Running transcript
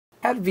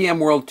At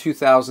VMworld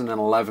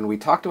 2011, we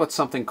talked about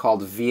something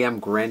called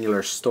VM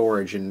Granular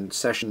Storage in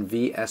session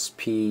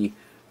VSP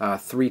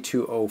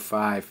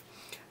 3205.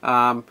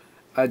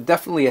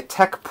 Definitely a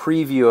tech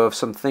preview of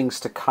some things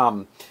to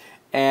come.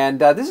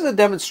 And this is a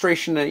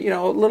demonstration that,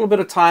 a little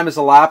bit of time has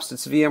elapsed.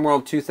 It's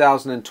VMworld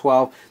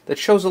 2012 that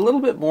shows a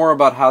little bit more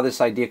about how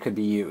this idea could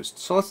be used.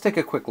 So let's take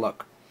a quick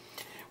look.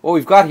 What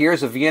we've got here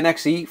is a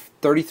VNXE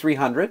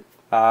 3300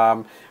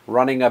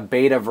 running a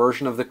beta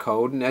version of the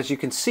code, and as you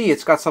can see,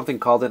 it's got something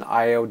called an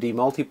I/O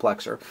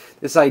demultiplexer.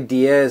 This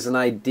idea is an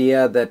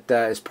idea that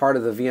is part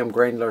of the VM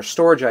Granular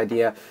Storage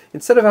idea.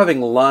 Instead of having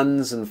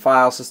LUNs and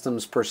file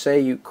systems per se,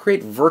 you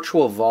create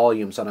virtual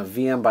volumes on a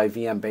VM by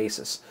VM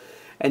basis.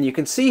 And you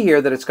can see here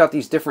that it's got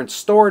these different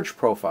storage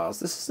profiles.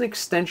 This is an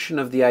extension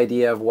of the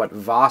idea of what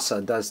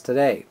VASA does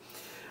today,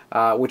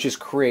 which is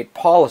create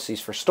policies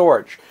for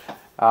storage.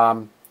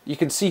 You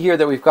can see here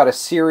that we've got a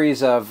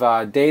series of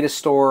data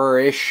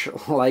store-ish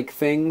like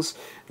things.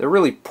 They're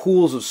really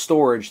pools of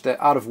storage that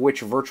out of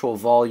which virtual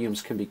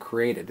volumes can be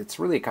created. It's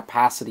really a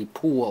capacity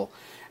pool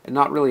and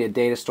not really a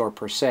data store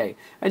per se.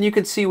 And you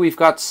can see we've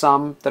got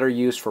some that are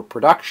used for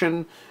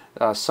production,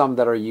 some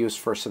that are used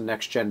for some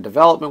next-gen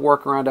development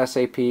work around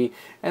SAP,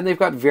 and they've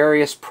got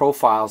various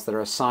profiles that are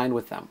assigned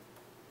with them.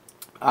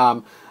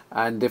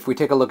 And if we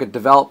take a look at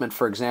development,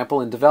 for example,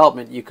 in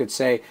development you could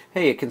say,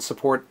 hey, it can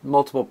support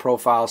multiple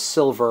profiles,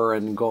 silver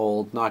and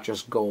gold, not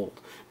just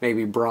gold.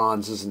 Maybe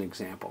bronze is an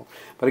example.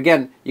 But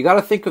again, you got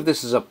to think of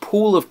this as a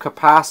pool of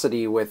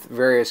capacity with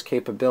various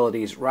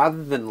capabilities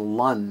rather than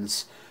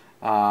LUNs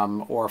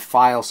or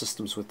file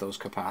systems with those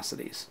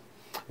capacities.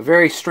 A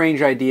very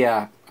strange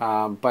idea,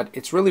 but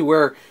it's really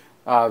where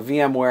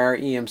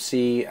VMware,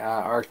 EMC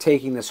are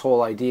taking this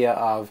whole idea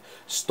of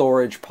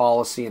storage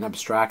policy and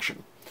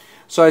abstraction.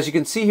 So as you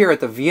can see here at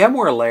the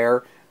VMware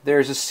layer,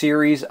 there's a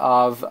series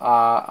of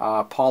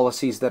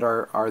policies that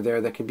are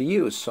there that can be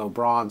used. So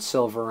bronze,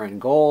 silver,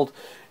 and gold,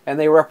 and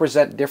they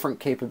represent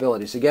different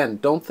capabilities. Again,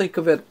 don't think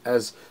of it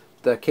as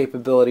the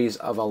capabilities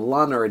of a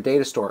LUN or a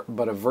data store,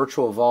 but a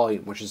virtual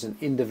volume, which is an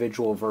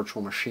individual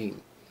virtual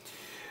machine.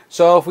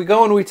 So if we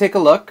go and we take a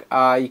look,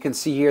 you can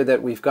see here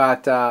that we've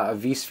got a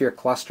vSphere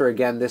cluster.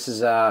 Again, this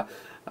is a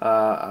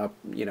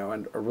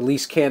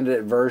release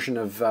candidate version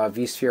of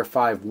vSphere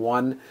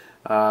 5.1.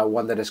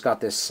 One that has got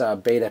this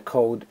beta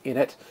code in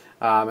it,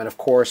 and of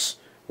course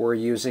we're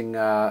using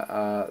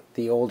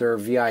the older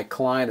VI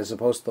client as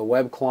opposed to the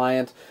web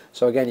client.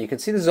 So again, you can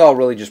see this is all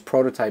really just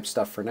prototype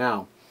stuff for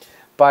now.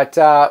 But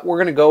we're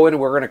going to go in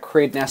and we're going to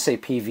create an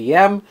SAP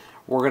VM.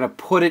 We're going to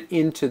put it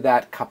into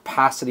that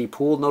capacity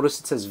pool. Notice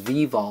it says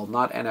vVol,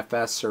 not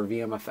NFS or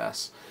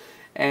VMFS.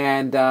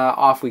 And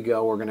off we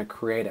go. We're going to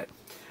create it.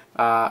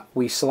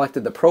 We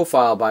selected the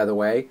profile, by the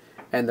way,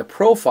 and the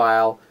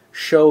profile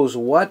shows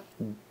what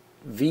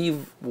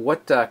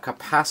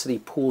capacity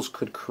pools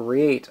could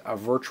create a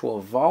virtual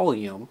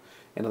volume,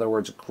 in other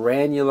words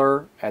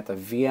granular at the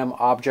VM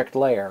object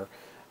layer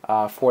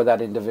for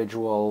that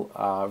individual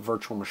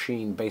virtual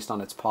machine based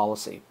on its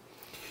policy.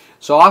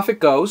 So off it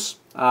goes,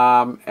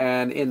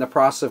 and in the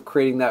process of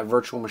creating that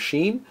virtual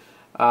machine,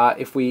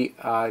 if we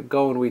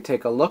go and we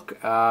take a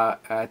look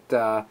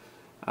at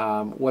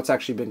what's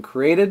actually been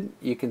created,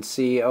 you can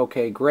see,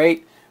 okay,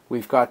 great,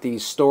 we've got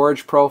these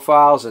storage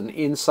profiles, and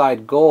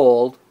inside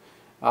gold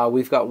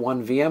we've got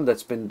one VM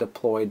that's been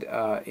deployed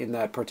in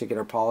that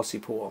particular policy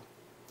pool.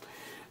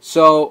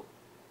 So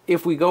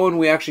if we go and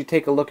we actually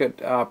take a look at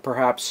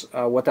perhaps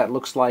what that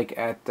looks like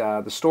at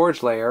the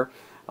storage layer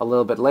a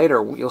little bit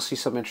later, you'll see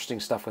some interesting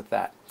stuff with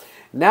that.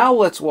 Now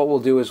what we'll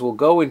do is we'll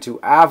go into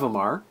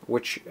Avamar,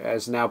 which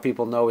as now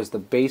people know is the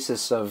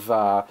basis of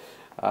the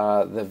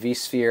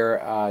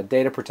vSphere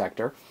data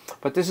protector.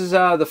 But this is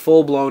the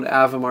full-blown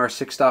Avamar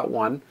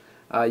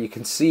 6.1. You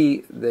can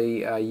see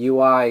the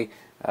UI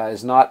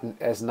is not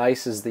as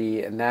nice as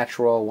the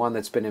natural one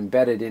that's been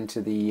embedded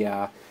into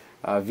the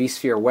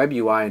vSphere web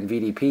UI and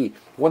VDP.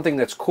 One thing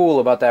that's cool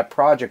about that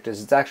project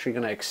is it's actually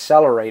going to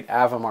accelerate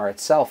Avamar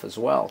itself as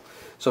well.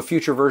 So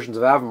future versions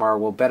of Avamar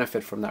will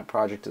benefit from that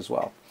project as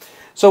well.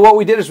 So what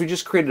we did is we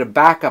just created a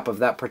backup of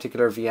that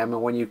particular VM,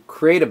 and when you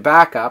create a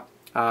backup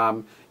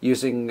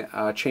using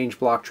change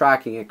block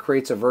tracking, it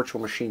creates a virtual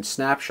machine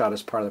snapshot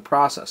as part of the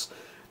process.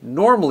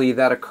 Normally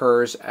that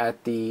occurs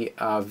at the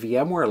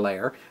VMware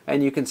layer,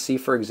 and you can see,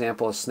 for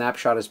example, a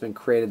snapshot has been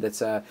created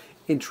that's an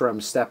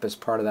interim step as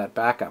part of that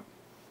backup.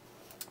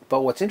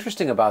 But what's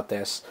interesting about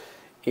this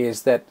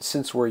is that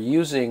since we're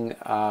using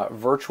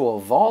virtual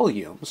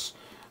volumes,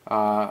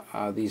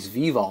 these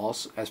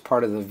vVols, as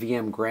part of the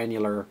VM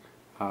Granular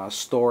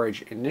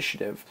Storage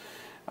initiative,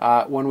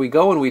 when we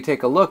go and we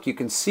take a look, you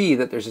can see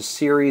that there's a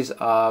series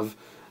of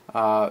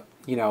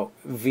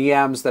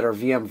VMs that are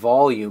VM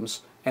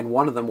volumes, and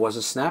one of them was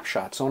a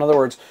snapshot. So in other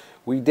words,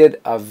 we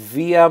did a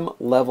VM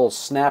level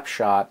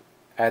snapshot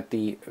at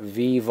the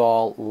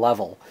vVol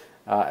level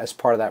as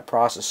part of that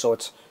process. So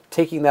it's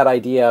taking that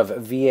idea of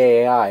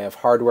VAI, of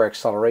hardware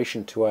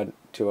acceleration, to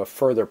a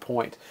further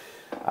point.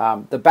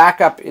 The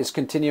backup is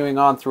continuing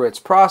on through its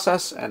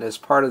process, and as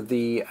part of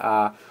the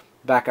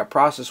backup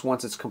process,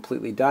 once it's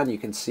completely done, you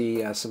can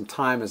see some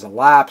time has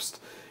elapsed.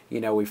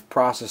 We've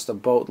processed a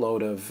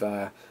boatload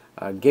of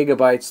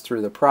gigabytes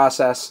through the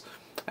process,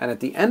 and at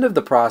the end of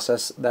the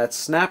process, that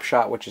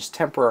snapshot, which is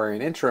temporary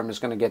and interim, is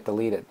going to get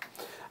deleted.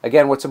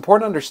 Again, what's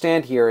important to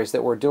understand here is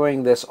that we're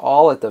doing this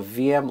all at the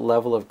VM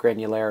level of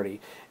granularity.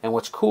 And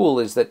what's cool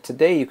is that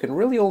today you can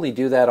really only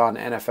do that on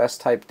NFS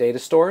type data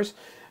stores.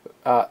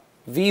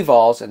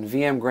 vVols and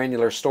VM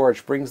Granular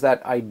Storage brings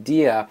that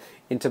idea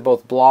into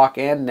both block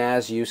and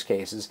NAS use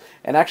cases,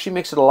 and actually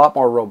makes it a lot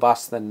more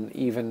robust than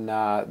even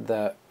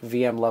the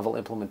VM level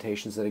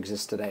implementations that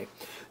exist today.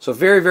 So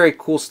very, very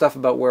cool stuff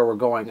about where we're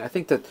going. I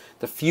think that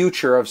the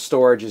future of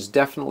storage is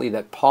definitely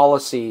that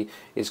policy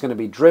is going to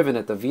be driven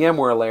at the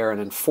VMware layer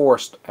and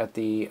enforced at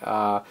the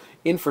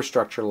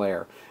infrastructure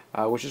layer,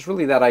 which is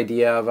really that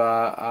idea of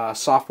a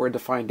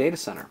software-defined data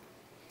center.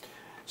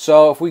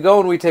 So if we go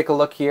and we take a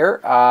look here,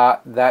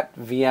 that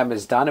VM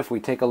is done. If we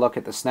take a look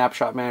at the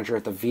snapshot manager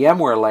at the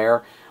VMware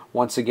layer,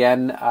 once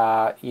again,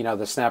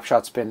 the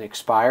snapshot's been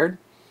expired.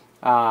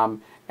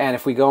 And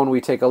if we go and we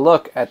take a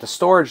look at the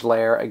storage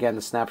layer, again,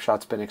 the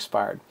snapshot's been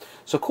expired.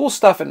 So cool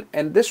stuff,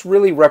 and this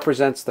really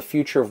represents the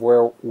future of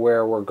where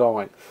we're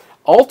going.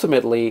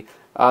 Ultimately,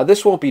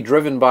 this won't be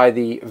driven by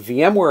the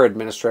VMware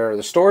administrator or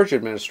the storage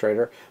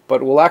administrator,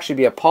 but will actually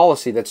be a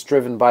policy that's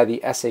driven by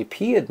the SAP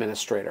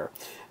administrator.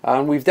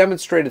 And we've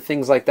demonstrated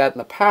things like that in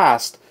the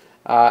past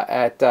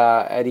at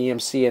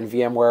EMC and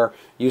VMware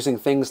using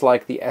things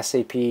like the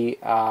SAP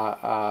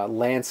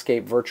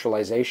Landscape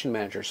Virtualization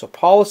Manager. So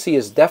policy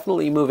is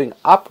definitely moving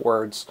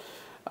upwards,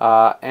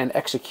 and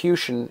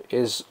execution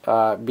is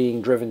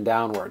being driven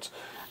downwards.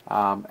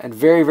 And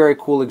very, very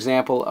cool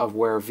example of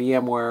where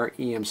VMware,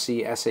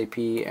 EMC,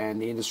 SAP,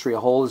 and the industry as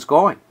a whole is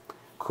going.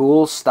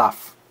 Cool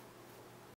stuff.